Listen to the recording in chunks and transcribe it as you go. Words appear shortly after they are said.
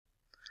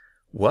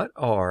What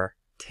are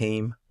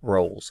team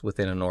roles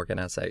within an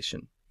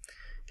organization?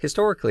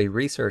 Historically,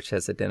 research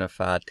has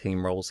identified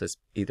team roles as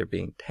either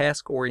being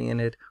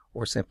task-oriented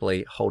or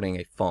simply holding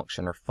a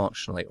function or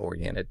functionally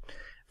oriented.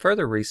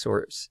 Further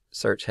research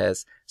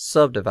has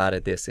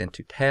subdivided this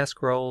into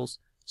task roles,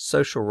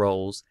 social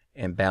roles,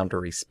 and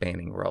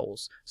boundary-spanning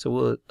roles. So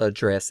we'll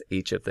address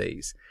each of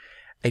these.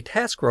 A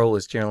task role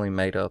is generally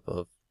made up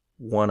of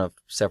one of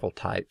several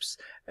types.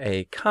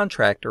 A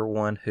contractor,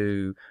 one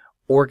who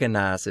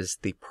organizes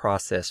the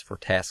process for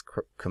task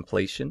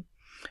completion.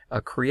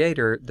 A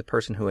creator, the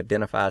person who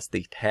identifies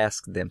the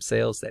tasks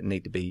themselves that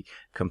need to be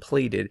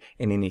completed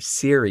in any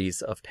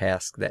series of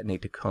tasks that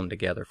need to come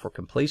together for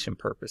completion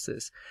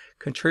purposes.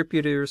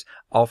 Contributors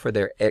offer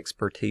their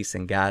expertise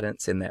and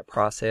guidance in that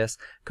process.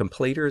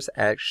 Completers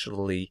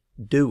actually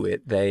do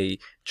it. They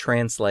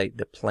translate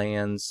the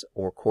plans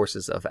or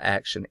courses of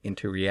action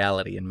into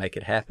reality and make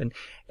it happen.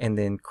 And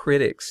then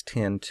critics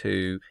tend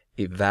to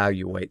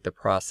evaluate the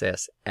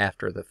process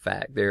after the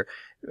fact. They're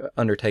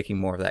undertaking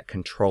more of that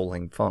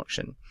controlling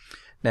function.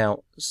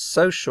 Now,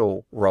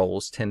 social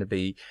roles tend to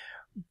be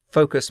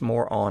focused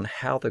more on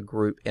how the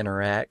group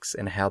interacts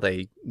and how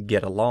they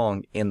get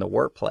along in the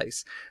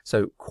workplace.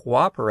 So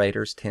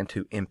cooperators tend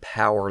to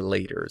empower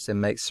leaders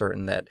and make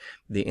certain that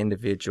the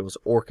individuals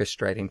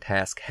orchestrating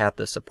tasks have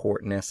the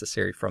support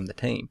necessary from the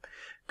team.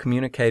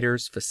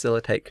 Communicators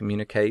facilitate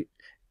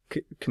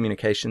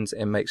communications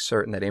and make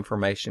certain that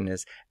information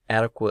is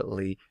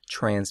adequately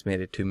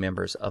transmitted to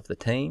members of the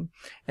team.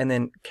 And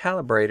then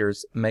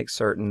calibrators make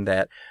certain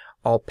that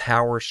all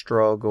power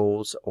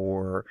struggles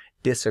or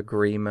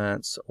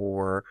disagreements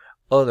or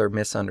other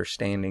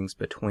misunderstandings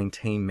between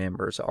team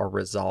members are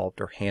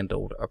resolved or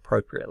handled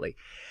appropriately.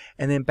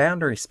 And then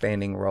boundary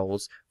spanning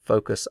roles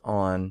focus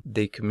on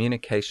the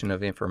communication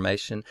of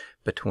information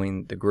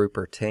between the group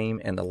or team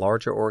and the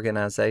larger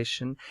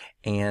organization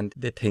and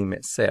the team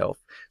itself.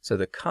 So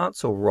the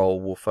console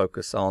role will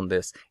focus on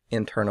this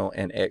internal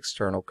and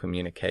external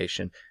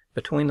communication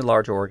between the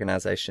larger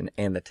organization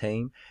and the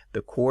team.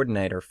 The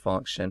coordinator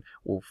function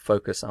will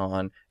focus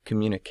on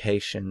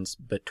communications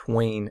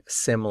between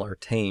similar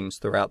teams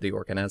throughout the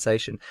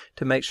organization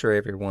to make sure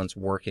everyone's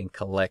working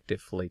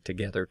collectively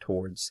together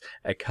towards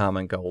a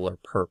common goal or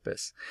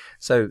purpose.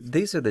 So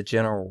these are the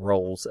general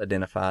roles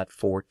identified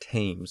for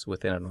teams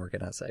within an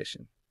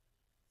organization.